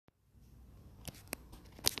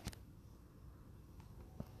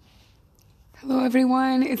Hello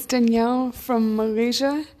everyone, it's Danielle from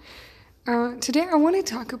Malaysia. Today I want to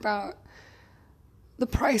talk about the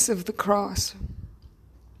price of the cross.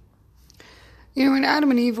 You know, when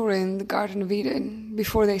Adam and Eve were in the Garden of Eden,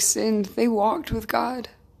 before they sinned, they walked with God.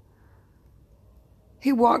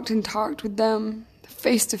 He walked and talked with them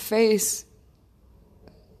face to face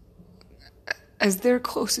as their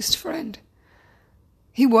closest friend.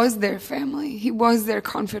 He was their family. He was their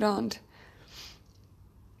confidant.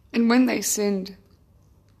 And when they sinned,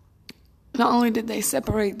 not only did they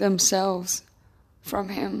separate themselves from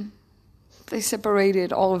him, they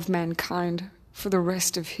separated all of mankind for the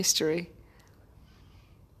rest of history.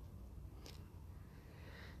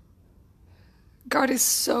 God is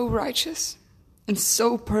so righteous and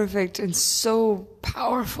so perfect and so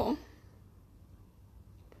powerful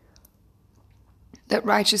that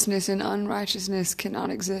righteousness and unrighteousness cannot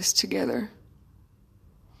exist together.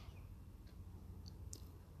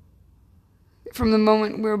 From the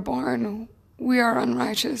moment we're born, we are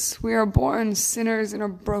unrighteous. We are born sinners in a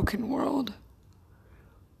broken world.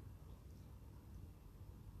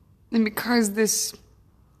 And because this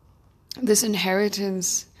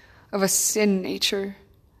inheritance of a sin nature,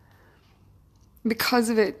 because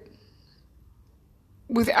of it,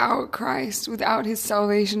 without Christ, without his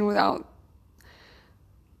salvation, without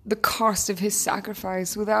the cost of his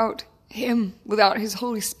sacrifice, without him, without his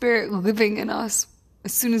Holy Spirit living in us,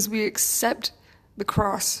 as soon as we accept the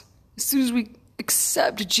cross, as soon as we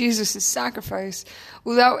accept Jesus' sacrifice,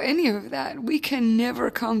 without any of that, we can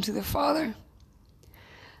never come to the Father.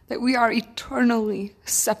 That we are eternally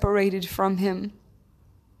separated from him.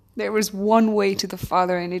 There is one way to the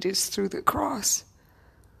Father, and it is through the cross.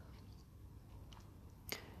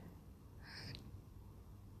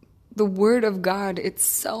 The Word of God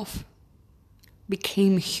itself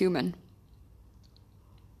became human.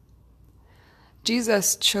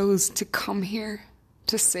 Jesus chose to come here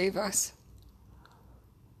to save us.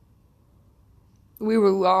 We were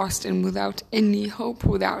lost and without any hope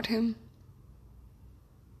without him.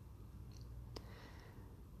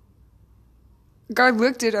 God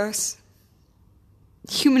looked at us,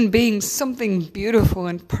 human beings, something beautiful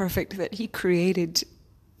and perfect that he created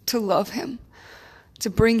to love him, to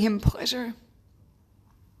bring him pleasure.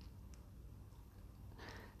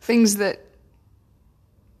 Things that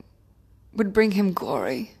would bring him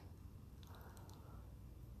glory.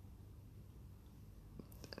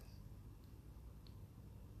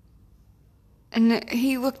 And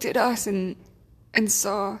he looked at us and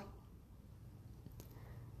saw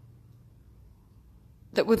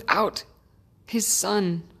that without his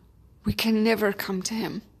Son, we can never come to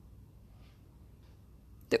him.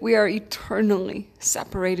 That we are eternally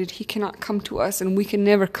separated. He cannot come to us, and we can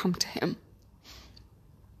never come to him.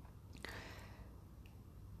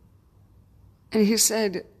 And he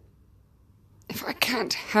said, if I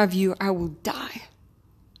can't have you, I will die.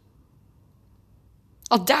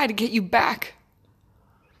 I'll die to get you back.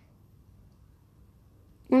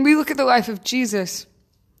 When we look at the life of Jesus,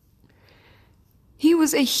 he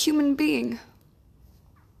was a human being.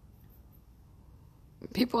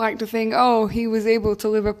 People like to think, oh, he was able to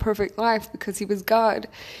live a perfect life because he was God.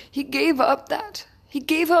 He gave up that. He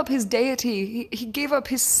gave up his deity. He gave up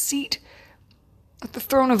his seat at the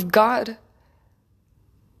throne of God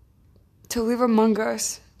to live among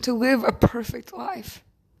us, to live a perfect life.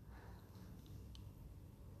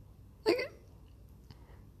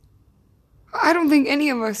 I don't think any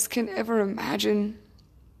of us can ever imagine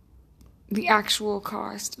the actual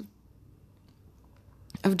cost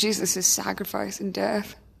of Jesus' sacrifice and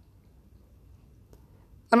death.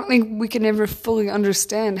 I don't think we can ever fully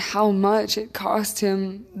understand how much it cost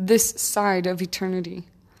him this side of eternity.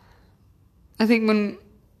 I think when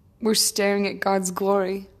we're staring at God's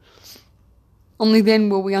glory, only then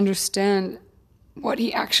will we understand what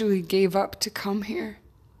he actually gave up to come here.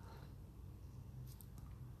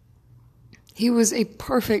 He was a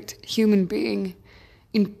perfect human being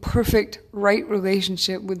in perfect right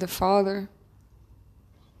relationship with the Father.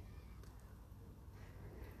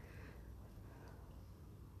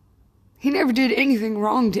 He never did anything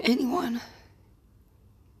wrong to anyone.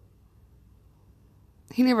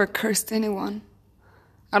 He never cursed anyone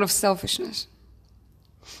out of selfishness.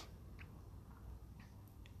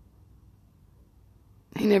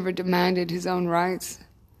 He never demanded his own rights.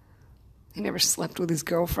 He never slept with his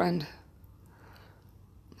girlfriend.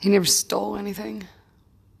 He never stole anything.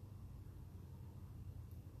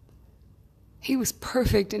 He was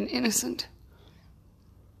perfect and innocent.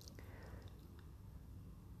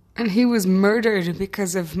 And he was murdered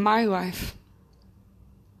because of my life.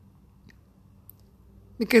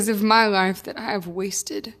 Because of my life that I have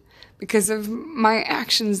wasted because of my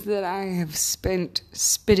actions that I have spent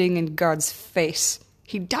spitting in God's face.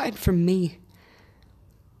 He died for me.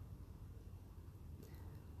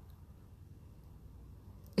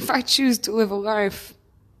 If I choose to live a life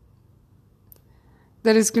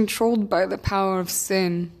that is controlled by the power of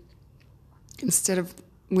sin, instead of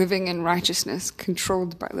living in righteousness,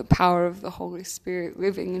 controlled by the power of the Holy Spirit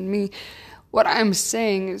living in me, what I'm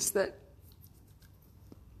saying is that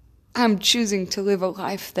I'm choosing to live a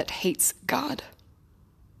life that hates God.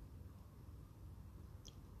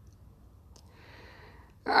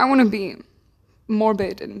 I want to be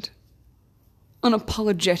morbid and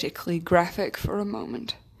unapologetically graphic for a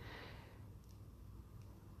moment.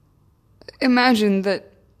 Imagine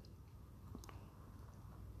that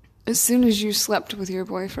as soon as you slept with your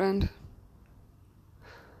boyfriend,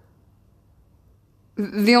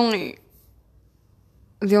 the only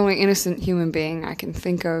innocent human being I can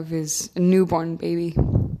think of is a newborn baby,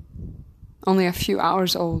 only a few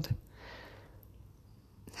hours old,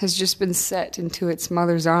 has just been set into its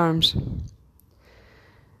mother's arms.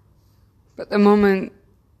 But the moment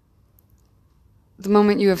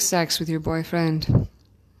you have sex with your boyfriend,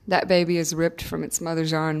 that baby is ripped from its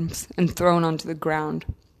mother's arms and thrown onto the ground.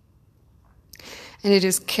 And it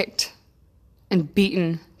is kicked and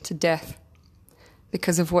beaten to death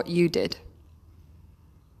because of what you did.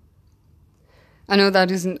 I know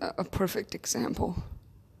that isn't a perfect example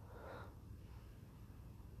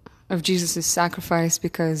of Jesus' sacrifice,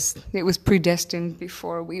 because it was predestined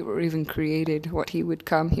before we were even created what he would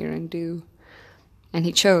come here and do. And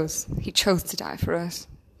he chose to die for us.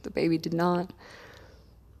 The baby did not.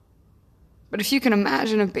 But if you can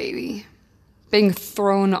imagine a baby being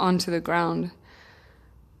thrown onto the ground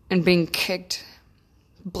and being kicked,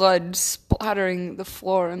 blood splattering the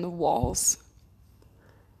floor and the walls,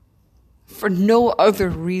 for no other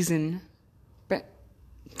reason at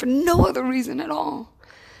all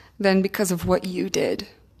than because of what you did.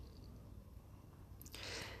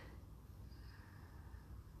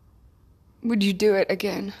 Would you do it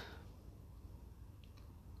again?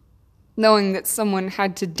 Knowing that someone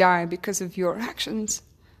had to die because of your actions,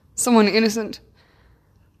 someone innocent.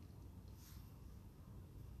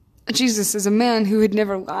 Jesus is a man who had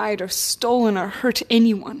never lied or stolen or hurt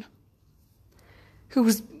anyone, who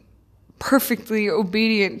was perfectly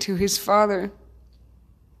obedient to his Father,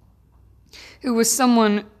 who was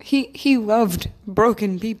someone, he loved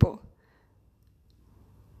broken people.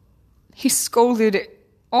 He scolded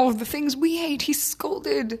all of the things we hate. He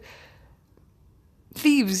scolded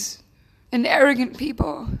thieves and arrogant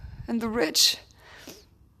people and the rich.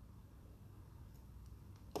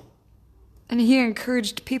 And he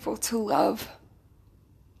encouraged people to love.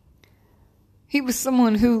 He was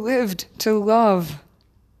someone who lived to love.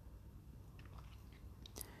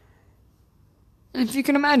 And if you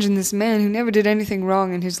can imagine this man who never did anything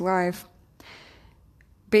wrong in his life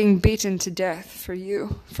being beaten to death for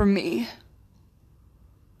you, for me.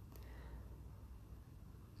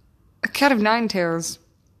 A cat of nine tails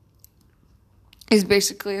is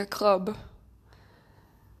basically a club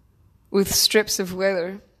with strips of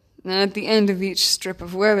leather. And at the end of each strip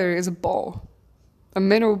of leather is a ball, a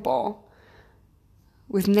metal ball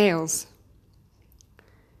with nails.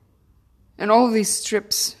 And all of these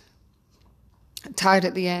strips tied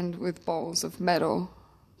at the end with balls of metal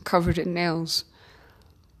covered in nails.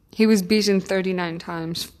 He was beaten 39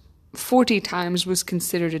 times. 40 times was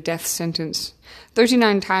considered a death sentence.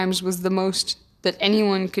 39 times was the most that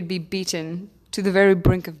anyone could be beaten to the very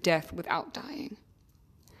brink of death without dying.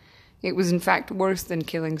 It was in fact worse than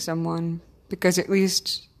killing someone, because at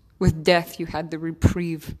least with death you had the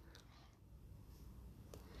reprieve.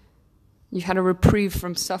 You had a reprieve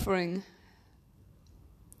from suffering.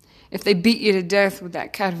 If they beat you to death with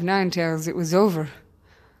that cat of nine tails, it was over.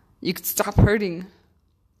 You could stop hurting.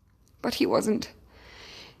 But he wasn't.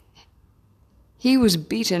 He was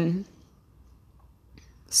beaten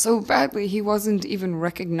so badly he wasn't even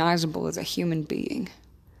recognizable as a human being.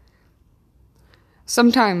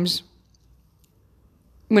 Sometimes,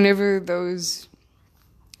 whenever those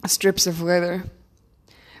strips of leather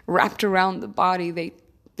wrapped around the body,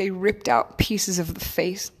 they ripped out pieces of the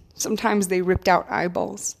face. Sometimes they ripped out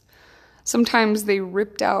eyeballs. Sometimes they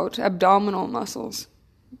ripped out abdominal muscles.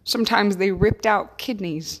 Sometimes they ripped out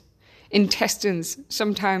kidneys, intestines.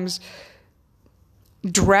 Sometimes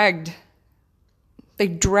dragged. They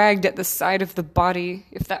dragged at the side of the body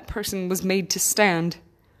if that person was made to stand.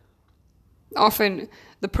 Often,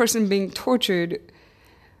 the person being tortured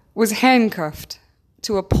was handcuffed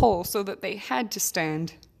to a pole so that they had to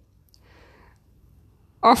stand.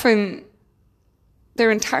 Often,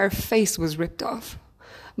 their entire face was ripped off.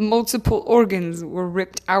 multiple organs were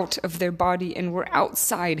ripped out of their body and were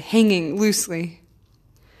outside, hanging loosely.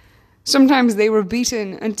 Sometimes they were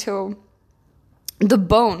beaten until the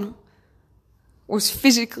bone was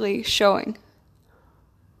physically showing.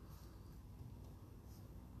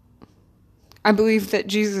 I believe that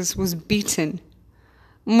Jesus was beaten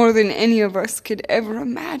more than any of us could ever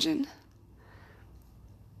imagine.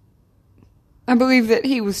 I believe that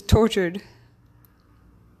he was tortured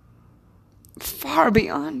far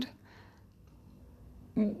beyond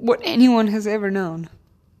what anyone has ever known.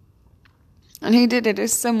 And he did it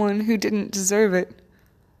as someone who didn't deserve it.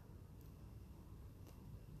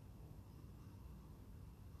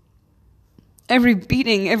 Every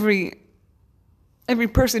beating, every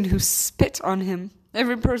person who spit on him,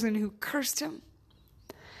 every person who cursed him,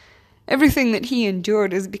 everything that he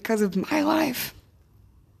endured is because of my life.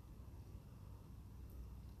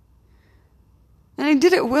 And he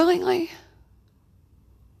did it willingly.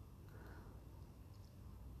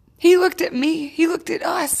 He looked at me, he looked at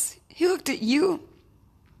us, he looked at you,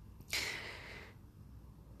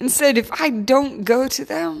 and said, if I don't go to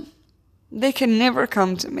them, they can never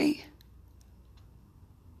come to me.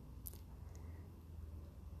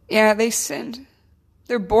 Yeah, they sinned.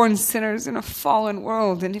 They're born sinners in a fallen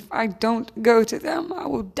world, and if I don't go to them, I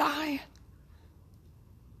will die.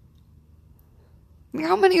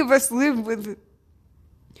 How many of us live with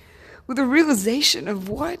a realization of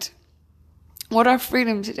what our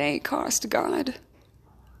freedom today cost God?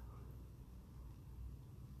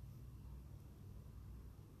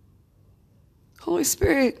 Holy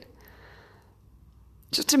Spirit,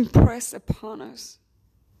 just impress upon us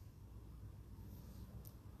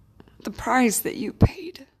the price that you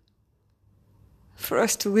paid for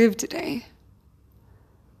us to live today,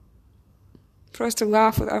 for us to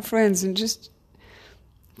laugh with our friends, and just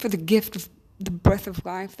for the gift of the breath of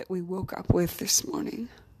life that we woke up with this morning.